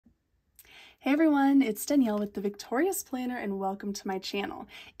Hey everyone, it's Danielle with the Victorious Planner and welcome to my channel.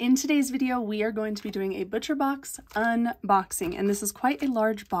 In today's video, we are going to be doing a BUTCHERBOX unboxing, and this is quite a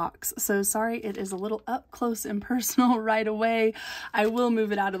large box, so sorry it is a little up close and personal right away. I will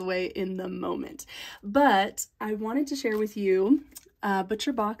move it out of the way in the moment, but I wanted to share with you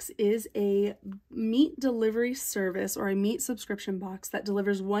BUTCHERBOX is a meat delivery service or a meat subscription box that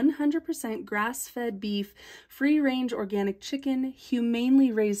delivers 100% grass-fed beef, free-range organic chicken,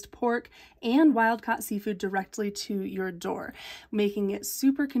 humanely raised pork, and wild-caught seafood directly to your door, making it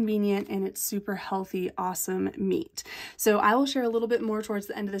super convenient and it's super healthy, awesome meat. So I will share a little bit more towards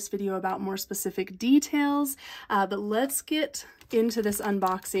the end of this video about more specific details, but let's get into this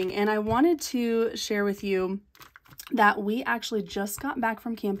unboxing. And I wanted to share with you that we actually just got back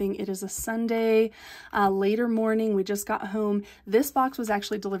from camping. It is a Sunday, later morning. We just got home. This box was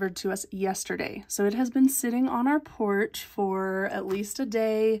actually delivered to us yesterday. So it has been sitting on our porch for at least a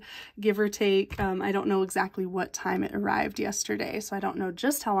day, give or take. I don't know exactly what time it arrived yesterday, so I don't know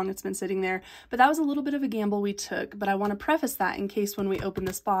just how long it's been sitting there, but that was a little bit of a gamble we took. But I want to preface that in case when we open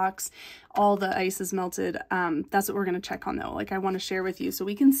this box, all the ice is melted. That's what we're going to check on though. Like I want to share with you so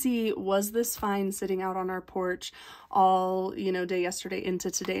we can see, was this fine sitting out on our porch all, day yesterday into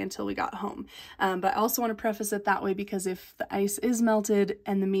today until we got home. But I also want to preface it that way because if the ice is melted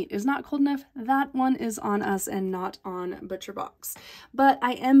and the meat is not cold enough, that one is on us and not on BUTCHERBOX. But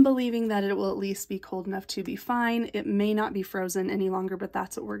I am believing that it will at least be cold enough to be fine. It may not be frozen any longer, but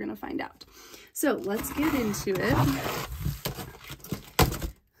that's what we're going to find out. So let's get into it.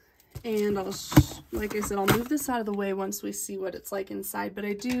 And like I said, I'll move this out of the way once we see what it's like inside, but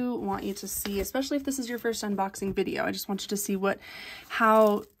I do want you to see, especially if this is your first unboxing video, I just want you to see a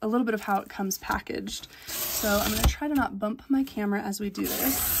little bit of how it comes packaged. So I'm going to try to not bump my camera as we do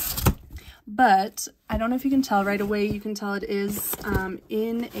this, but I don't know if you can tell right away. You can tell it is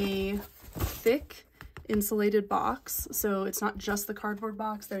in a thick insulated box, so it's not just the cardboard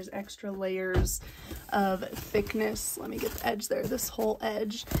box. There's extra layers of thickness. Let me get the edge there, this whole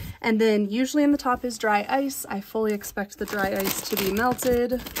edge. And then usually in the top is dry ice. I fully expect the dry ice to be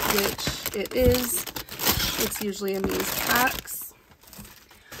melted, which it is. It's usually in these packs.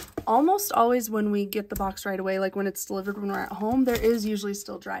 Almost always when we get the box right away, like when it's delivered when we're at home, there is usually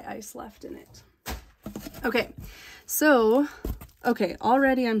still dry ice left in it. Okay, so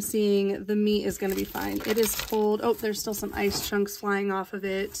already I'm seeing the meat is going to be fine. It is cold. Oh, there's still some ice chunks flying off of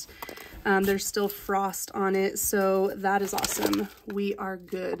it. There's still frost on it, so that is awesome. We are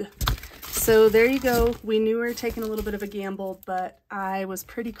good. So there you go. We knew we were taking a little bit of a gamble, but I was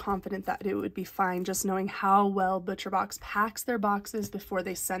pretty confident that it would be fine, just knowing how well BUTCHERBOX packs their boxes before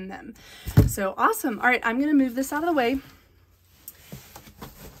they send them. So awesome. All right, I'm going to move this out of the way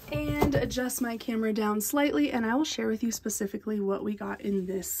and adjust my camera down slightly, and I will share with you specifically what we got in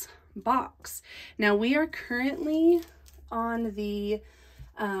this box. Now we are currently on the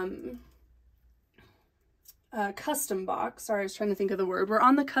custom box. Sorry, I was trying to think of the word. We're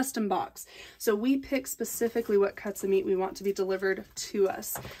on the custom box. So we pick specifically what cuts of meat we want to be delivered to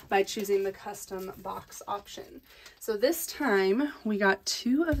us by choosing the custom box option. So this time we got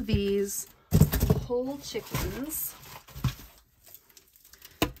 2 of these whole chickens.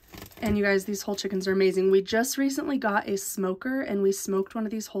 And you guys, these whole chickens are amazing. We just recently got a smoker and we smoked one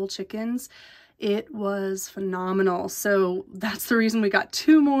of these whole chickens. It was phenomenal. So that's the reason we got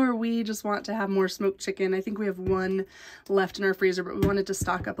 2 more. We just want to have more smoked chicken. I think we have 1 left in our freezer, but we wanted to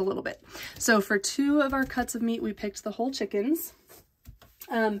stock up a little bit. So for 2 of our cuts of meat, we picked the whole chickens.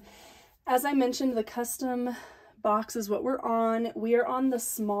 As I mentioned, the custom box is what we're on. We are on the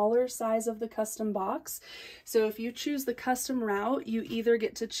smaller size of the custom box. So if you choose the custom route, you either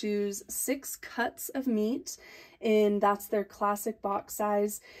get to choose 6 cuts of meat, and that's their classic box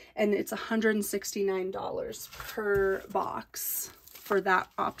size, and it's $169 per box for that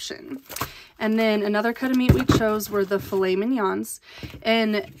option. And then another cut of meat we chose were the filet mignons.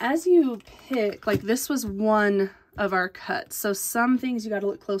 And as you pick, like this was one of our cuts. So some things you got to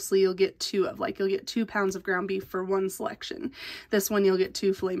look closely, you'll get 2 of, like you'll get 2 pounds of ground beef for 1 selection. This one you'll get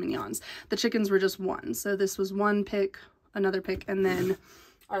 2 filet mignons. The chickens were just 1. So this was 1 pick, another pick, and then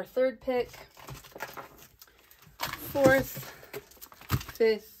our 3rd pick, 4th,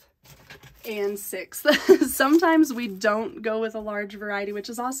 5th, and 6th. Sometimes we don't go with a large variety, which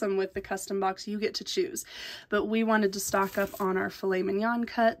is awesome. With the custom box, you get to choose, but we wanted to stock up on our filet mignon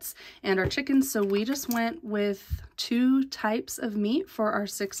cuts and our chickens, so we just went with 2 types of meat for our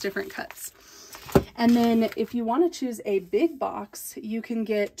 6 different cuts. And then if you want to choose a big box, you can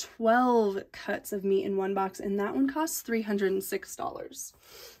get 12 cuts of meat in 1 box, and that one costs $306.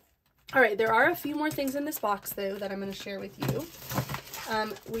 All right, there are a few more things in this box though that I'm going to share with you.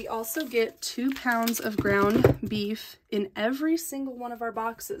 We also get 2 pounds of ground beef in every single one of our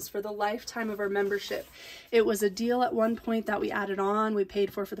boxes for the lifetime of our membership. It was a deal at one point that we added on, we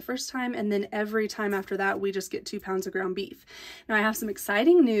paid for the first time, and then every time after that we just get 2 pounds of ground beef. Now I have some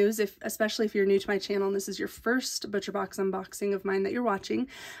exciting news, especially if you're new to my channel and this is your first ButcherBox unboxing of mine that you're watching.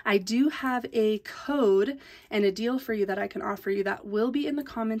 I do have a code and a deal for you that I can offer you that will be in the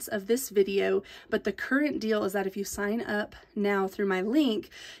comments of this video, but the current deal is that if you sign up now through my link,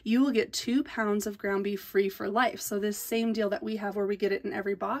 you will get 2 pounds of ground beef free for life. So this same deal that we have where we get it in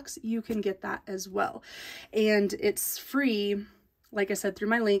every box, you can get that as well. And it's free, like I said, through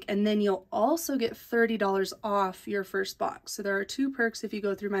my link, and then you'll also get $30 off your first box. So there are 2 perks if you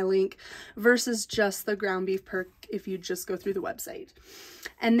go through my link versus just the ground beef perk if you just go through the website.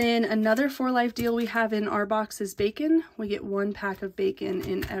 And then another for life deal we have in our box is bacon. We get 1 pack of bacon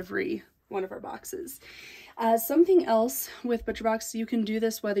in every one of our boxes. Something else with ButcherBox, you can do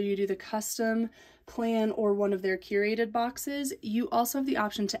this whether you do the custom plan or one of their curated boxes. You also have the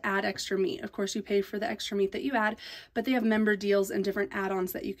option to add extra meat. Of course, you pay for the extra meat that you add, but they have member deals and different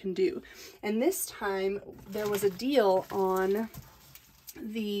add-ons that you can do. And this time there was a deal on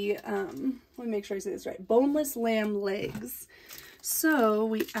the, let me make sure I say this right, boneless lamb legs. So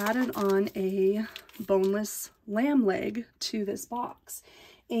we added on a boneless lamb leg to this box.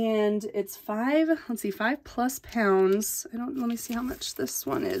 And it's 5 plus pounds. Let me see how much this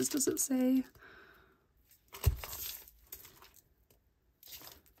one is. Does it say?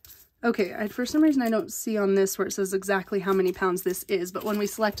 Okay, for some reason I don't see on this where it says exactly how many pounds this is, but when we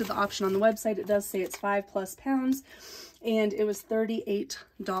selected the option on the website, it does say it's 5 plus pounds, and it was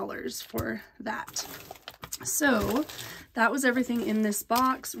 $38 for that. So that was everything in this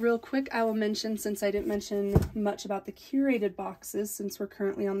box. Real quick, I will mention, since I didn't mention much about the curated boxes, since we're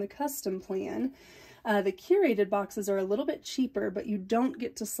currently on the custom plan, the curated boxes are a little bit cheaper, but you don't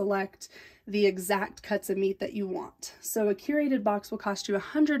get to select the exact cuts of meat that you want. So a curated box will cost you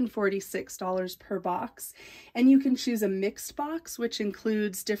 $146 per box, and you can choose a mixed box, which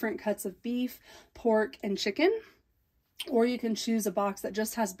includes different cuts of beef, pork, and chicken, or you can choose a box that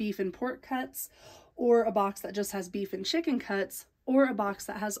just has beef and pork cuts, or a box that just has beef and chicken cuts, or a box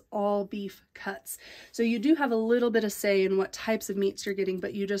that has all beef cuts. So you do have a little bit of say in what types of meats you're getting,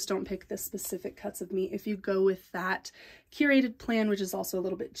 but you just don't pick the specific cuts of meat if you go with that curated plan, which is also a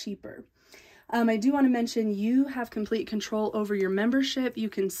little bit cheaper. I do want to mention you have complete control over your membership. You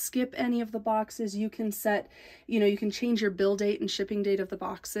can skip any of the boxes. You can set, you can change your bill date and shipping date of the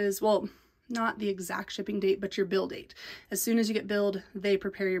boxes. Well, not the exact shipping date, but your bill date. As soon as you get billed, they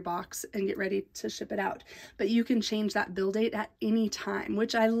prepare your box and get ready to ship it out. But you can change that bill date at any time,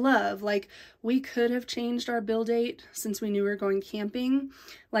 which I love. Like, we could have changed our bill date since we knew we were going camping.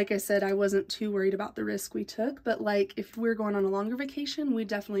 Like I said, I wasn't too worried about the risk we took, but like if we're going on a longer vacation, we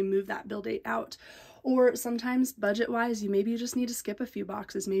definitely move that bill date out. Or sometimes budget-wise, maybe you just need to skip a few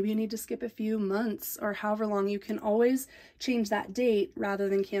boxes. Maybe you need to skip a few months or however long. You can always change that date rather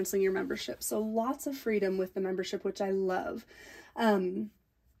than canceling your membership. So lots of freedom with the membership, which I love. And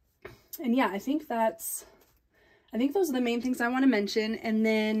yeah, I think those are the main things I want to mention. And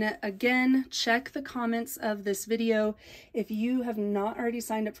then again, check the comments of this video. If you have not already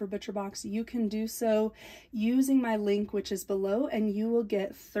signed up for ButcherBox, you can do so using my link, which is below, and you will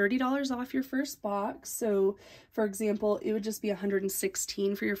get $30 off your first box. So for example, it would just be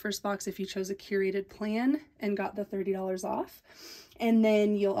 $116 for your first box if you chose a curated plan and got the $30 off. And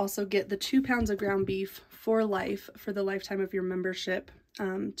then you'll also get the 2 pounds of ground beef for life for the lifetime of your membership.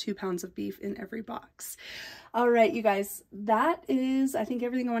 2 pounds of beef in every box. All right, you guys, that is, I think,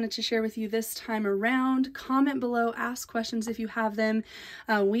 everything I wanted to share with you this time around. Comment below, ask questions if you have them.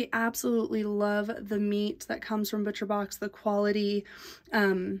 We absolutely love the meat that comes from ButcherBox, the quality,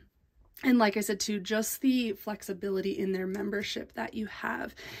 and like I said too, just the flexibility in their membership that you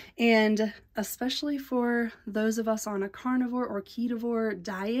have. And especially for those of us on a carnivore or ketovore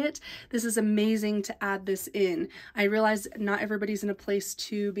diet, this is amazing to add this in. I realize not everybody's in a place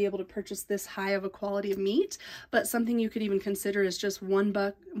to be able to purchase this high of a quality of meat, but something you could even consider is just one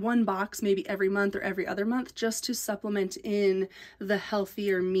box maybe every month or every other month, just to supplement in the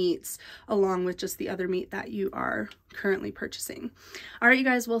healthier meats along with just the other meat that you are currently purchasing. All right, you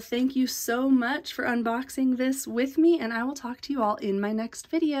guys, well, thank you so much for unboxing this with me, and I will talk to you all in my next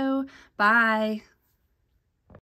video. Bye.